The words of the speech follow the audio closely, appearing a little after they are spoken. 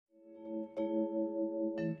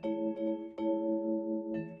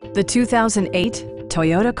The 2008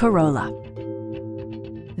 Toyota Corolla.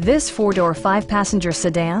 This four-door, five-passenger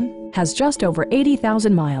sedan has just over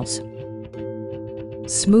 80,000 miles.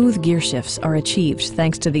 Smooth gear shifts are achieved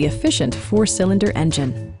thanks to the efficient four-cylinder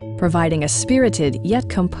engine, providing a spirited yet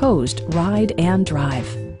composed ride and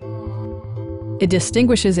drive. It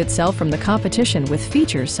distinguishes itself from the competition with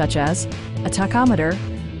features such as a tachometer,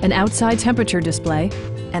 an outside temperature display,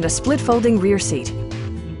 and a split-folding rear seat.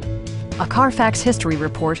 A Carfax history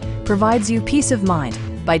report provides you peace of mind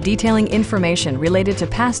by detailing information related to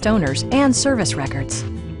past owners and service records.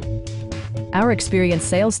 Our experienced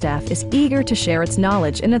sales staff is eager to share its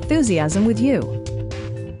knowledge and enthusiasm with you.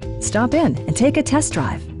 Stop in and take a test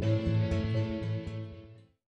drive.